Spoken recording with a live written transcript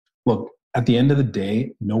look, at the end of the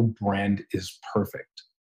day, no brand is perfect.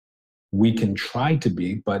 We can try to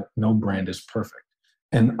be, but no brand is perfect.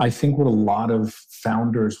 And I think what a lot of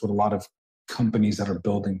founders, what a lot of companies that are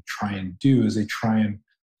building try and do is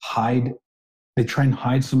hide they try and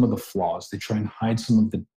hide some of the flaws. They try and hide some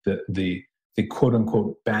of the quote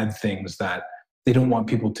unquote bad things that they don't want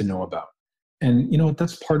people to know about. And you know what?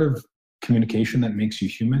 That's part of communication that makes you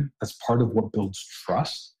human. That's part of what builds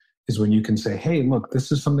trust, is when you can say, hey, look,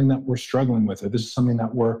 this is something that we're struggling with, or this is something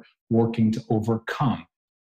that we're working to overcome.